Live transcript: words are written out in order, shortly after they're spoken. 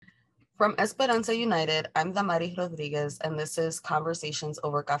From Esperanza United, I'm Damary Rodriguez, and this is Conversations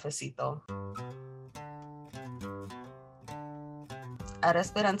over Cafecito. At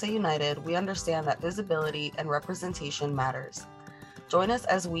Esperanza United, we understand that visibility and representation matters. Join us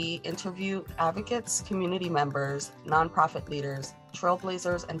as we interview advocates, community members, nonprofit leaders,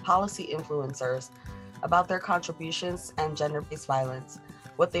 trailblazers, and policy influencers about their contributions and gender-based violence,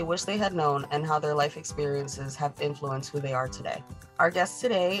 what they wish they had known, and how their life experiences have influenced who they are today. Our guests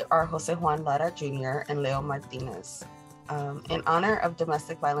today are Juan Lara Jr. and Leo Martinez. In honor of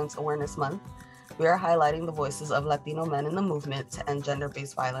Domestic Violence Awareness Month, we are highlighting the voices of Latino men in the movement to end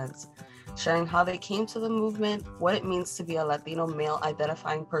gender-based violence, sharing how they came to the movement, what it means to be a Latino male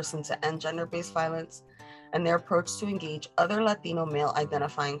identifying person to end gender-based violence, and their approach to engage other Latino male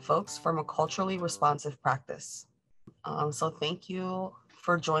identifying folks from a culturally responsive practice. So thank you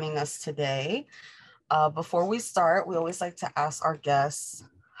for joining us today. Before we start, we always like to ask our guests,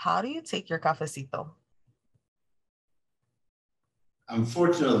 how do you take your cafecito?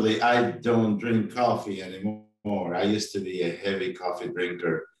 Unfortunately, I don't drink coffee anymore. I used to be a heavy coffee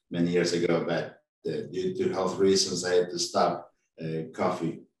drinker many years ago, but due to health reasons, I had to stop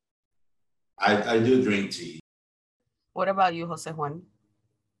coffee. I do drink tea. What about you, Juan?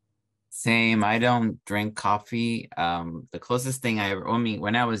 Same. I don't drink coffee. The closest thing I mean,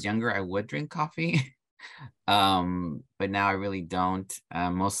 when I was younger, I would drink coffee. But now I really don't.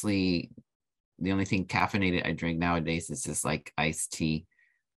 Mostly the only thing caffeinated I drink nowadays is just like iced tea.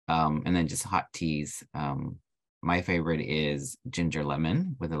 And then just hot teas. My favorite is ginger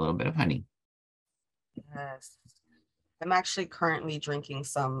lemon with a little bit of honey. Yes. I'm actually currently drinking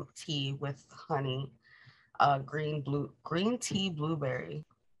some tea with honey, green tea blueberry.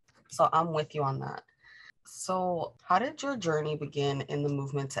 So I'm with you on that. So how did your journey begin in the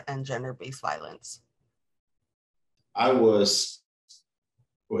movement to end gender-based violence? I was,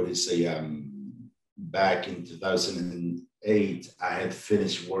 back in 2008, I had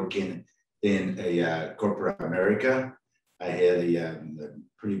finished working in a corporate America. I had a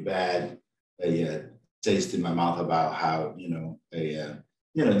pretty bad taste in my mouth about how,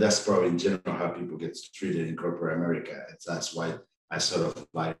 that's probably in general how people get treated in corporate America. That's why I sort of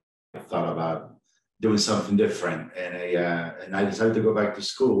like thought about doing something different. And I decided to go back to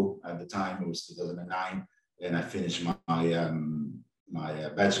school. At the time, it was 2009, and I finished my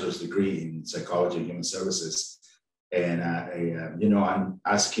bachelor's degree in psychology and human services. And I'm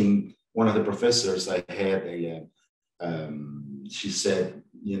asking one of the professors I had she said,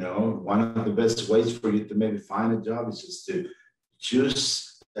 one of the best ways for you to maybe find a job is just to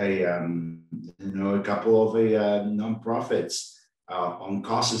choose a couple of nonprofits on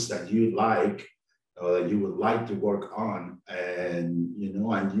causes that you like or that you would like to work on, and you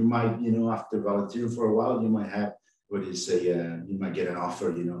might, after volunteering for a while, you might have you might get an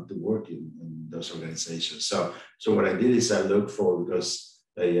offer, to work in those organizations. So what I did is I looked for, because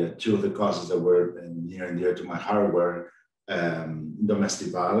two of the causes that were near and dear to my heart were domestic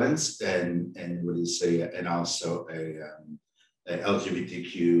violence and also a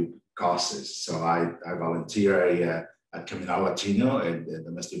LGBTQ causes. So I volunteer at Camino Latino and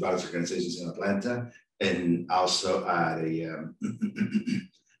domestic violence organizations in Atlanta, and also at a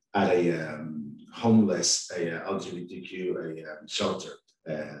homeless LGBTQ shelter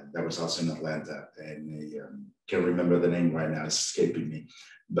that was also in Atlanta, and can't remember the name right now; it's escaping me.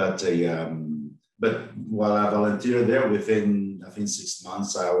 But while I volunteered there, within I think 6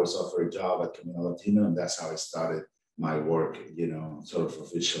 months, I was offered a job at Camino Latino, and that's how I started my work, sort of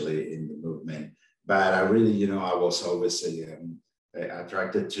officially in the movement. But I really, I was always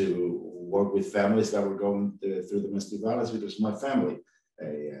attracted to work with families that were going through domestic violence, because my family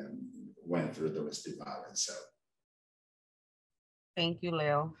went through domestic violence. So, thank you,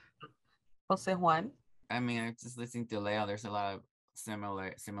 Leo. Juan. I mean, I'm just listening to Leo. There's a lot of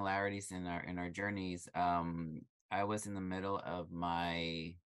similarities in our journeys. I was in the middle of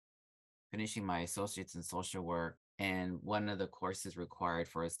finishing my associates in social work, and one of the courses required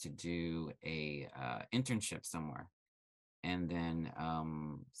for us to do a internship somewhere. And then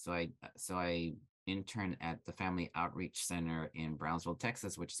so I interned at the Family Outreach Center in Brownsville,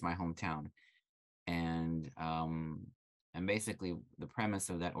 Texas, which is my hometown. And basically the premise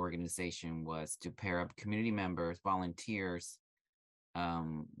of that organization was to pair up community members, volunteers,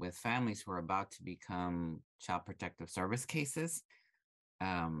 with families who are about to become child protective service cases.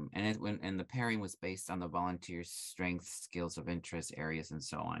 And the pairing was based on the volunteers' strengths, skills of interest, areas, and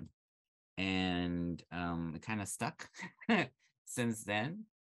so on. And it kind of stuck since then.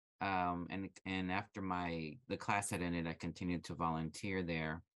 And after the class had ended, I continued to volunteer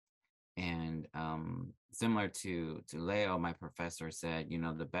there. And similar to Leo, my professor said,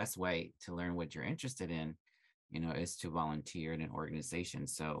 the best way to learn what you're interested in, is to volunteer in an organization.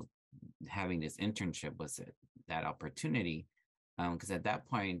 So having this internship was that opportunity. Because at that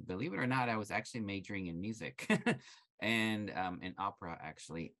point, believe it or not, I was actually majoring in music and in opera,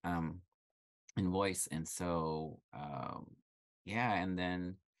 actually, in voice. And so, yeah, and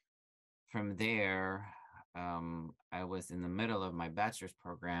then from there, I was in the middle of my bachelor's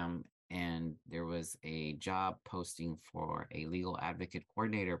program, and there was a job posting for a legal advocate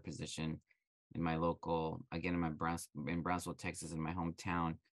coordinator position in my local, again, in Brownsville, Texas, in my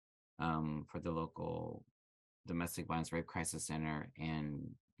hometown, for the local domestic violence rape crisis center.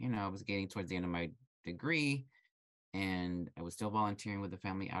 And I was getting towards the end of my degree, and I was still volunteering with the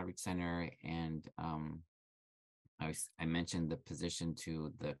family outreach center. And I mentioned the position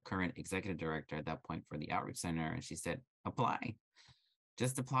to the current executive director at that point for the outreach center, and she said, apply,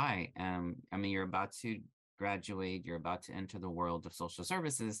 just apply. I mean, you're about to graduate, you're about to enter the world of social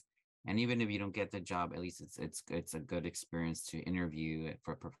services, and even if you don't get the job, at least it's a good experience to interview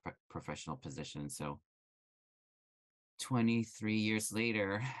for a professional position. So 23 years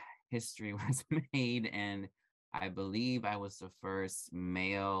later, history was made, and I believe I was the first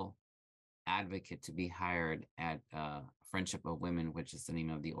male advocate to be hired at Friendship of Women, which is the name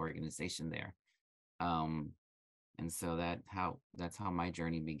of the organization there. And so that's how my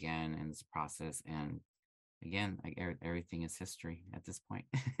journey began in this process. And again, like everything is history at this point,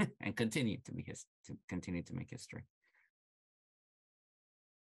 and continue to make history.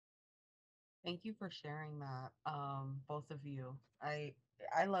 Thank you for sharing that, both of you. I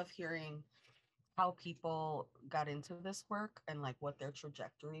love hearing how people got into this work and like what their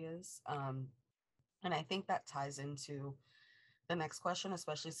trajectory is. And I think that ties into the next question,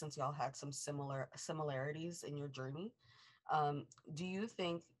 especially since y'all had some similarities in your journey. Do you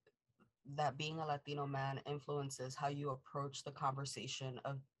think that being a Latino man influences how you approach the conversation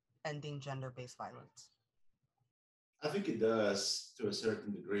of ending gender-based violence? I think it does to a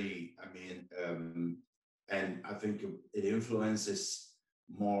certain degree. I mean, and I think it influences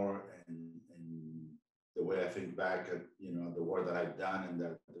more, and the way I think back at the work that I've done and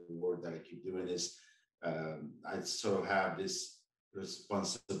the work that I keep doing is I sort of have this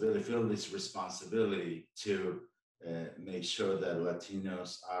feel this responsibility to make sure that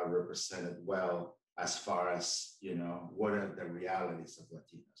Latinos are represented well as far as what are the realities of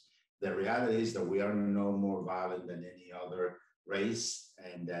Latinos. The reality is that we are no more violent than any other race,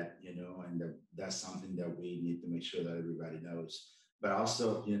 and that's something that we need to make sure that everybody knows. But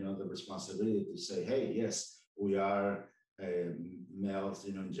also, the responsibility to say, hey, yes, we are males,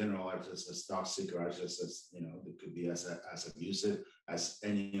 in general, are just as toxic, or are just as, they could be as abusive as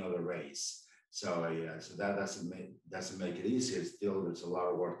any other race. So yeah, so that doesn't make it easier. Still, there's a lot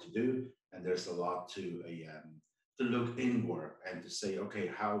of work to do, and there's a lot to look inward and to say, okay,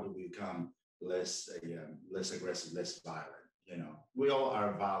 how do we become less aggressive, less violent? We all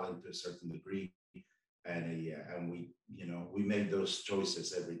are violent to a certain degree, and we make those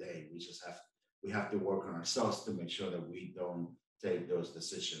choices every day. We have to work on ourselves to make sure that we don't take those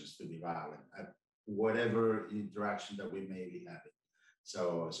decisions to be violent at whatever interaction that we may be having.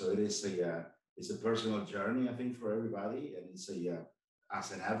 So it is it's a personal journey, I think, for everybody, and it's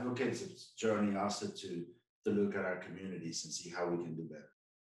as an advocate, it's a journey also to look at our communities and see how we can do better.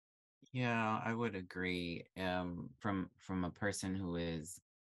 Yeah, I would agree. From a person who is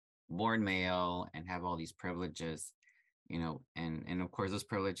born male and have all these privileges, and of course those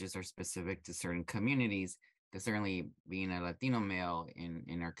privileges are specific to certain communities. Because certainly being a Latino male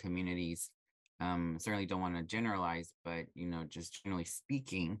in our communities, certainly don't want to generalize, but just generally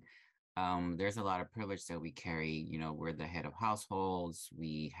speaking, there's a lot of privilege that we carry. We're the head of households.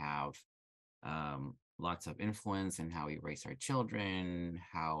 We have lots of influence in how we raise our children,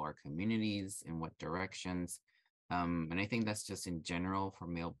 how our communities, in what directions. And I think that's just in general for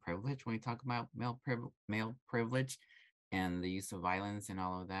male privilege when we talk about male privilege and the use of violence and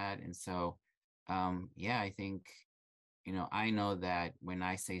all of that. And so, yeah, I think, I know that when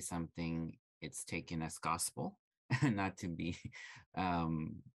I say something, it's taken as gospel, not to be,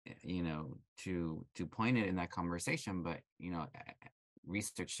 to point it in that conversation, but,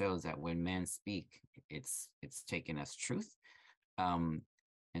 research shows that when men speak, it's taken as truth. And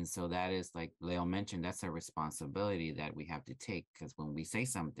so that is, like Leo mentioned, that's a responsibility that we have to take, because when we say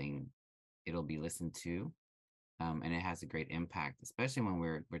something, it'll be listened to, and it has a great impact, especially when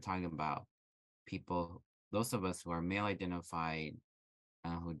we're talking about people, those of us who are male identified,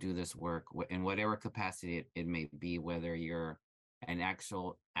 who do this work in whatever capacity it may be, whether you're an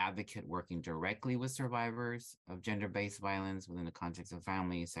actual advocate working directly with survivors of gender-based violence within the context of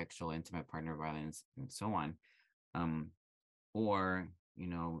family, sexual, intimate partner violence, and so on. Or,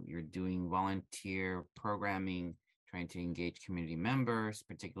 you're doing volunteer programming, trying to engage community members,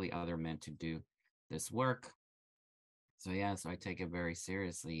 particularly other men, to do this work. So I take it very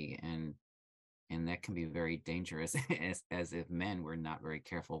seriously, and that can be very dangerous as if men were not very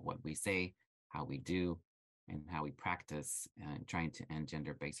careful of what we say, how we do, and how we practice trying to end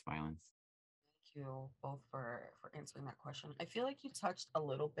gender-based violence. Thank you both for answering that question. I feel like you touched a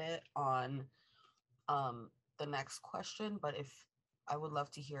little bit on the next question, but if I would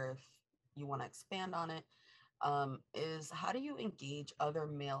love to hear if you want to expand on it, is how do you engage other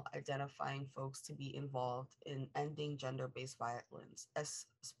male identifying folks to be involved in ending gender-based violence, as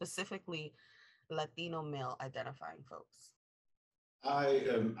specifically Latino male identifying folks? I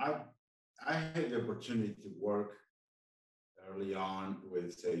had the opportunity to work early on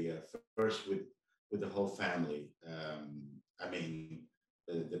with first with the whole family. I mean,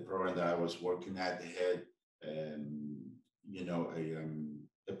 the program that I was working at, they had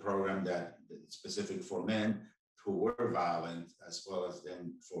a program that specific for men who were violent, as well as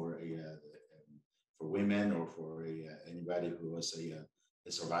then for women or for anybody who was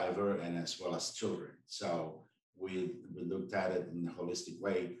a survivor, and as well as children. So we looked at it in a holistic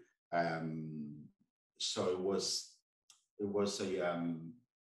way. So it was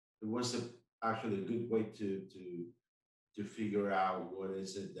actually a good way to figure out what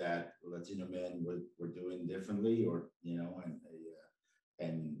is it that Latino men were doing differently, or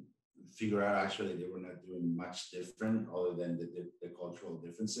and figure out actually they were not doing much different other than the cultural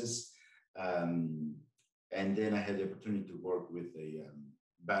differences. And then I had the opportunity to work with the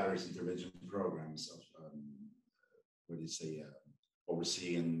batteries intervention programs of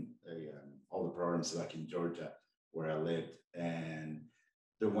overseeing all the programs like in Georgia where I lived. And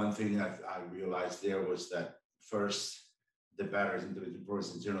the one thing that I realized there was that first, the batteries intervention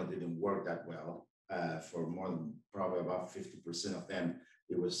programs in general didn't work that well. For more than probably about 50% of them,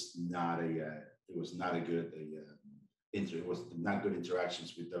 it was not good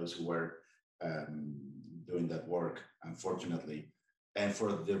interactions with those who were doing that work, unfortunately. And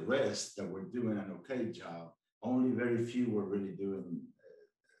for the rest that were doing an okay job, only very few were really doing,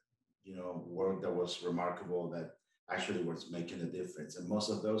 work that was remarkable, that actually was making a difference. And most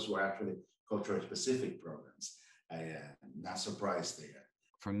of those were actually cultural specific programs. Not surprised there.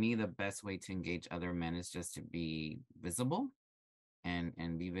 For me, the best way to engage other men is just to be visible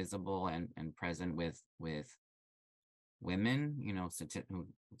and be visible and present with women.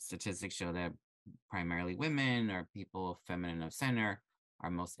 Statistics show that primarily women or people feminine of center are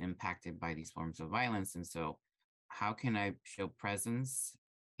most impacted by these forms of violence. And so how can I show presence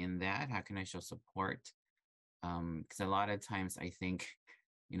in that? How can I show support? Because a lot of times I think,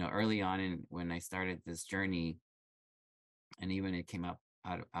 early on when I started this journey, and even it came up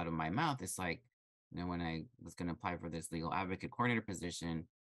out of my mouth, it's like, when I was going to apply for this legal advocate coordinator position,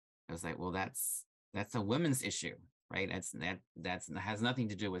 I was like, well, that's a women's issue, right? That has nothing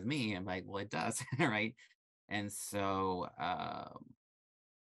to do with me. I'm like, well, it does, right? And so,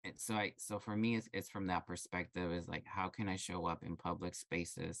 so for me, it's from that perspective, is like, how can I show up in public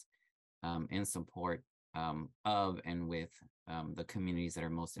spaces, in support of and with the communities that are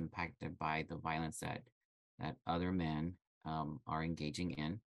most impacted by the violence that other men are engaging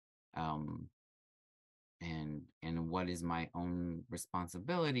in, and what is my own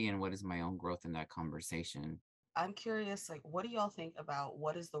responsibility and what is my own growth in that conversation. I'm curious, what do y'all think about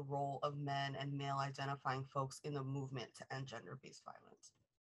what is the role of men and male identifying folks in the movement to end gender-based violence?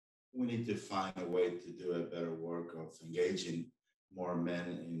 We need to find a way to do a better work of engaging more men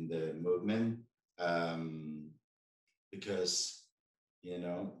in the movement, because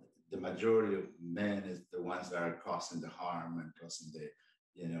the majority of men is the ones that are causing the harm and causing the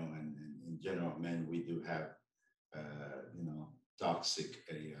and in general, men, we do have toxic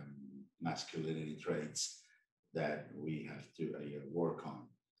masculinity traits that we have to work on,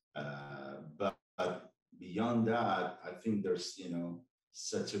 but beyond that, I think there's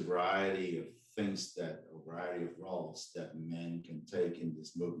such a variety of things, that a variety of roles that men can take in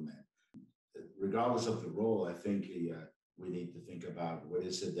this movement. Regardless of the role, I think we need to think about what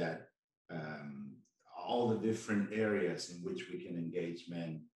is it that all the different areas in which we can engage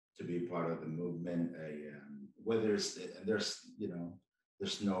men to be part of the movement. Whether there's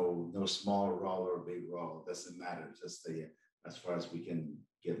no small role or big role, doesn't matter. Just as far as we can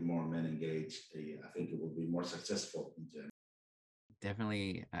get more men engaged, I think it will be more successful in general.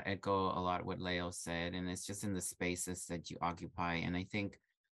 Definitely echo a lot what Leo said, and it's just in the spaces that you occupy. And I think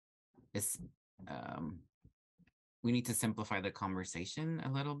it's we need to simplify the conversation a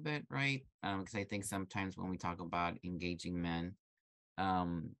little bit, right? Because I think sometimes when we talk about engaging men,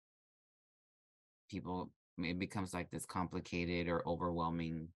 um, people, it becomes like this complicated or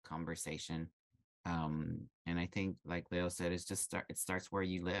overwhelming conversation. And I think, like Leo said, it starts where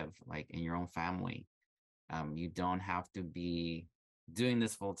you live, like in your own family. You don't have to be doing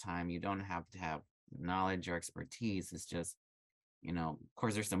this full time. You don't have to have knowledge or expertise. It's just, of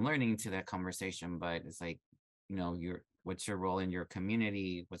course, there's some learning to that conversation, but it's like, what's your role in your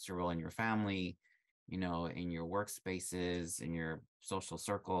community? What's your role in your family? In your workspaces, in your social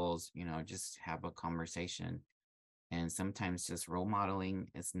circles, just have a conversation. And sometimes just role modeling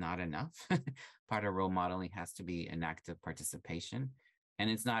is not enough. Part of role modeling has to be an active participation. And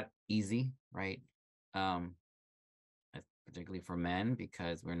it's not easy, right? Particularly for men,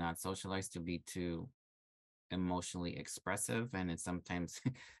 because we're not socialized to be too emotionally expressive. And it's sometimes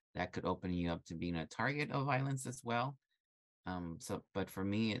that could open you up to being a target of violence as well. But for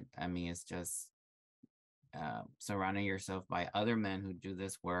me, it's just surrounding yourself by other men who do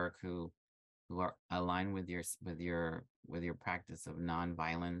this work, who are aligned with your practice of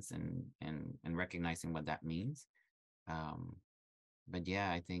nonviolence and recognizing what that means. But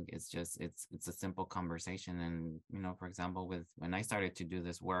yeah, I think it's a simple conversation. And for example, when I started to do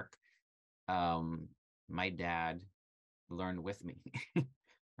this work, my dad learned with me,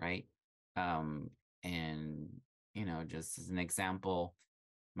 right? And just as an example,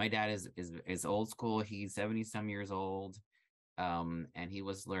 my dad is old school. He's 70 some years old. And he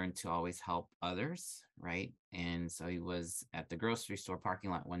was learned to always help others, right? And so he was at the grocery store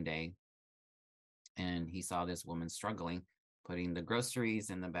parking lot one day, and he saw this woman struggling, putting the groceries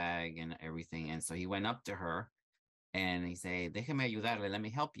in the bag and everything. And so he went up to her and he said, "Déjeme ayudarle, let me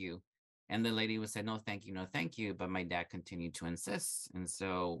help you." And the lady would say, "No, thank you, no, thank you." But my dad continued to insist. And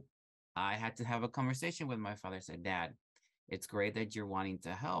so I had to have a conversation with my father. I said, "Dad, it's great that you're wanting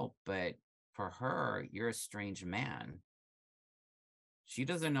to help, but for her, you're a strange man. She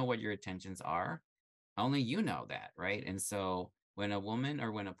doesn't know what your intentions are. Only you know that, right?" And so when a woman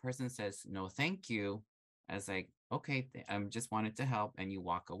or when a person says, "No, thank you," I was like, "Okay, I'm just wanted to help," and you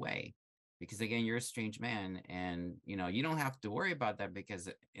walk away. Because again, you're a strange man, and you don't have to worry about that, because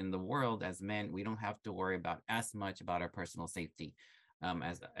in the world as men, we don't have to worry about as much about our personal safety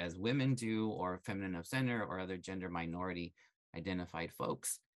as women do, or feminine of center, or other gender minority identified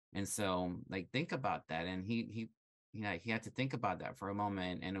folks. And so, like, think about that. And he had to think about that for a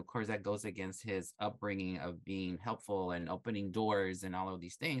moment. And of course, that goes against his upbringing of being helpful and opening doors and all of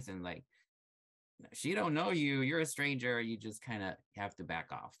these things. And like, she don't know you, you're a stranger, you just kind of have to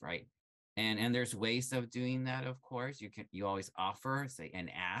back off, right? And there's ways of doing that. Of course, you always offer, say,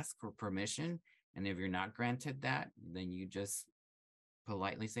 and ask for permission. And if you're not granted that, then you just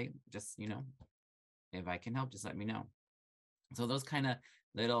politely say, just, if I can help, just let me know. So those kind of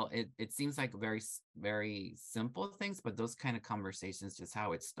it seems like very, very simple things, but those kind of conversations, just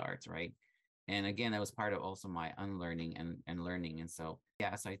how it starts, right? And again, that was part of also my unlearning and learning. And so,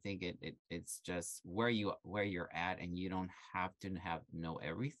 yeah, so I think it's just where you're at, and you don't have to know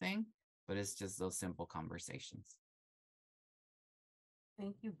everything, but it's just those simple conversations.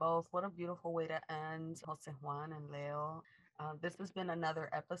 Thank you both. What a beautiful way to end, Jose Juan and Leo. This has been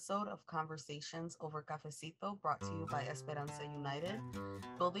another episode of Conversations over Cafecito, brought to you by Esperanza United,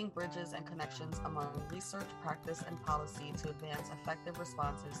 building bridges and connections among research, practice, and policy to advance effective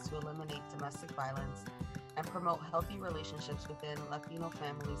responses to eliminate domestic violence and promote healthy relationships within Latino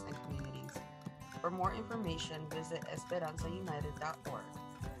families and communities. For more information, visit esperanzaunited.org.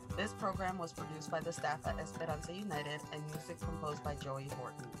 This program was produced by the staff at Esperanza United and music composed by Joey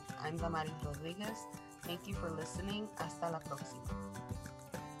Horton. I'm Damary Rodriguez. Thank you for listening. Hasta la próxima.